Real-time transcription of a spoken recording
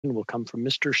will come from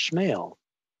Mr. Schmale.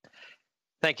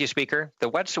 Thank you, Speaker. The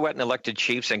Wet'suwet'en elected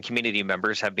chiefs and community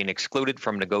members have been excluded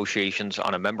from negotiations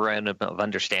on a memorandum of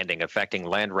understanding affecting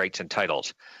land rights and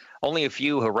titles. Only a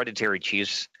few hereditary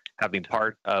chiefs have been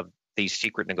part of these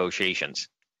secret negotiations.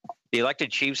 The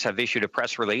elected chiefs have issued a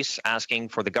press release asking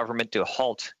for the government to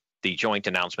halt the joint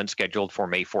announcement scheduled for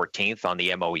May 14th on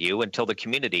the MOU until the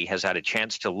community has had a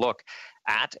chance to look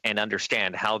at and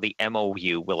understand how the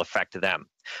MOU will affect them.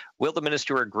 Will the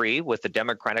minister agree with the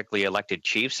democratically elected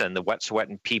chiefs and the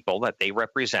Wet'suwet'en people that they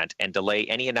represent and delay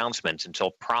any announcements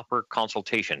until proper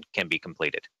consultation can be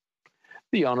completed?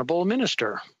 The Honourable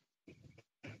Minister.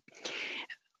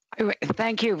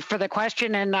 Thank you for the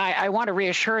question, and I want to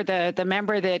reassure the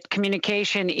member that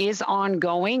communication is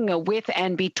ongoing with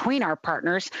and between our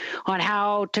partners on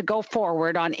how to go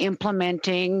forward on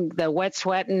implementing the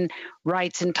Wet'suwet'en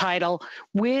rights and title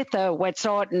with a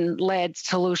Wet'suwet'en-led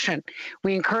solution.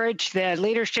 We encourage the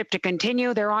leadership to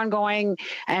continue their ongoing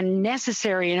and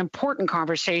necessary and important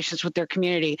conversations with their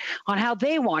community on how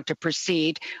they want to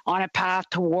proceed on a path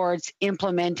towards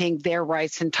implementing their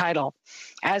rights and title.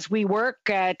 As we work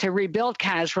to rebuild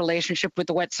Canada's relationship with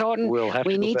the Wet'suwet'en,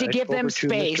 we need to give them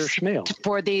space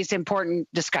for these important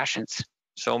discussions.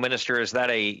 So, Minister, is that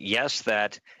a yes,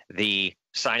 that the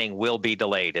signing will be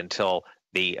delayed until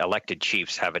the elected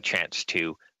chiefs have a chance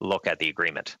to look at the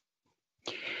agreement?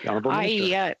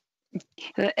 Thank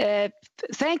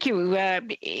you.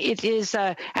 It is,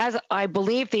 as I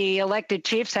believe the elected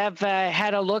chiefs have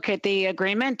had a look at the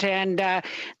agreement, and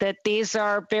that these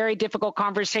are very difficult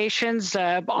conversations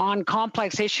on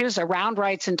complex issues around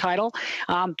rights and title.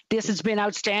 This has been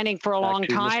outstanding for a long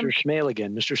time. Mr. Schmale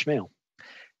again. Mr. Schmale.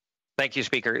 Thank you,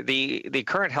 Speaker. The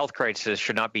current health crisis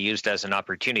should not be used as an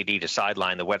opportunity to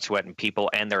sideline the Wet'suwet'en people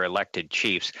and their elected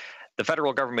chiefs. The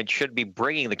federal government should be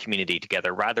bringing the community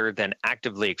together rather than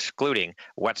actively excluding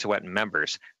Wet'suwet'en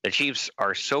members. The chiefs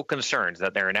are so concerned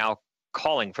that they are now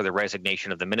calling for the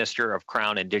resignation of the Minister of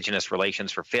Crown Indigenous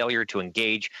Relations for failure to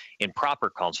engage in proper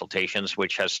consultations,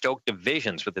 which has stoked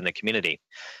divisions within the community.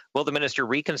 Will the minister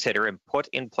reconsider and put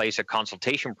in place a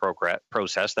consultation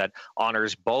process that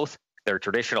honors both their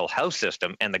traditional house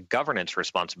system and the governance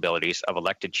responsibilities of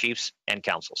elected chiefs and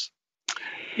councils?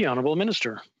 The Honourable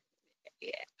Minister.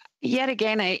 Yet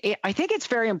again, I think it's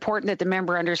very important that the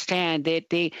member understand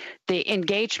that the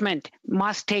engagement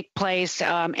must take place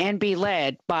and be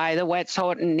led by the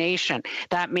Wet'suwet'en Nation.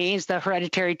 That means the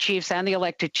hereditary chiefs and the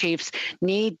elected chiefs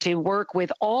need to work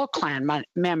with all clan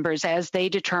members as they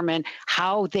determine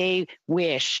how they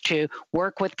wish to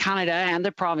work with Canada and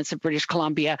the province of British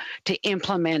Columbia to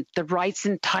implement the rights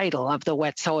and title of the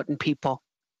Wet'suwet'en people.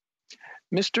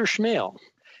 Mr. Schmale.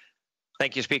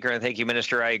 Thank you, Speaker, and thank you,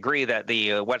 Minister. I agree that the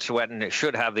Wet'suwet'en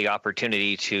should have the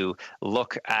opportunity to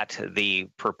look at the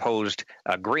proposed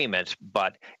agreement,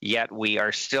 but yet we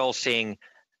are still seeing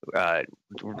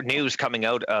news coming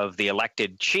out of the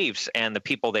elected chiefs and the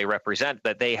people they represent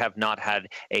that they have not had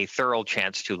a thorough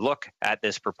chance to look at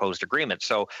this proposed agreement.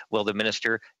 So will the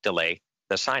minister delay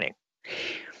the signing?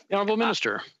 The Honourable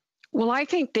Minister. Well, I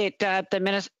think that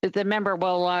the member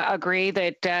will agree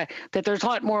that there's a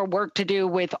lot more work to do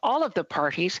with all of the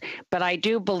parties, but I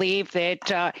do believe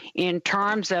that in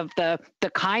terms of the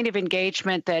kind of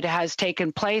engagement that has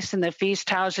taken place in the feast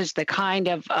houses, the kind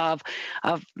of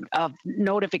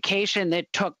notification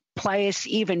that took place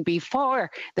even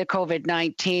before the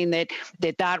COVID-19,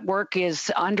 that work is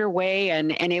underway,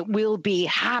 and it will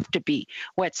have to be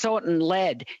Wet'suwet'en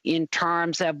led in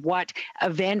terms of what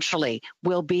eventually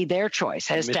will be their choice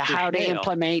as to how to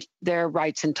implement their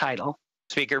rights and title.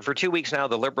 Speaker, for 2 weeks now,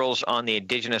 the Liberals on the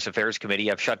Indigenous Affairs Committee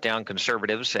have shut down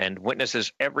Conservatives and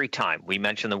Witnesses every time we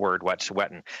mention the word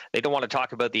Wet'suwet'en. They don't want to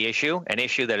talk about the issue, an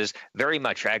issue that is very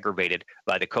much aggravated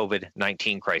by the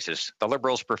COVID-19 crisis. The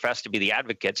Liberals profess to be the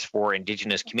advocates for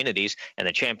Indigenous communities and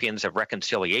the champions of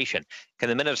reconciliation. Can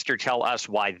the minister tell us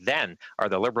why then are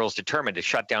the Liberals determined to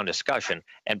shut down discussion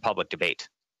and public debate?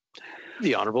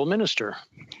 The Honourable Minister.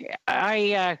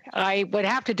 I would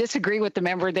have to disagree with the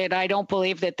member that I don't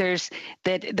believe that there's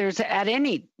at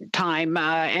any time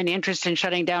an interest in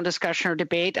shutting down discussion or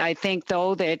debate. I think,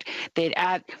 though, that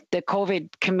at the COVID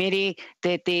committee,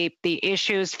 that the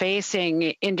issues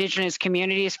facing Indigenous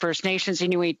communities, First Nations,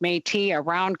 Inuit, Métis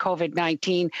around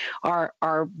COVID-19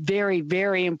 are very,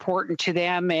 very important to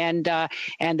them, and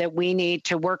that we need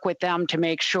to work with them to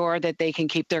make sure that they can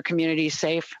keep their communities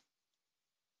safe.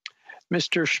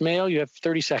 Mr. Schmale, you have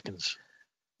 30 seconds.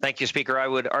 Thank you, Speaker. I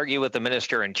would argue with the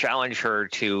minister and challenge her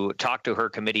to talk to her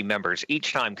committee members.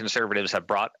 Each time Conservatives have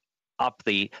brought up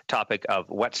the topic of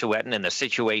Wet'suwet'en and the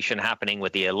situation happening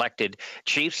with the elected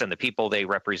chiefs and the people they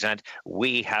represent,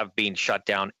 we have been shut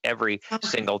down every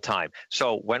single time.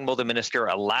 So when will the minister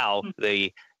allow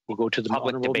the We'll go to the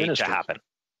public Honourable debate Minister. to happen?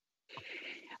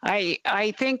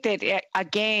 I think that,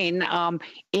 again,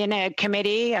 in a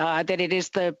committee, that it is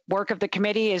the work of the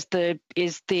committee, is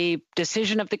the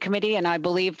decision of the committee, and I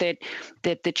believe that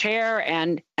the chair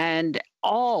and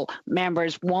all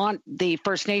members want the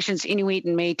First Nations, Inuit,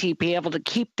 and Métis be able to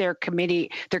keep their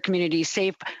community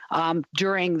safe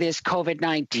during this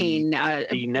COVID-19.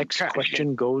 The next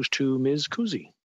question goes to Ms. Kuzi.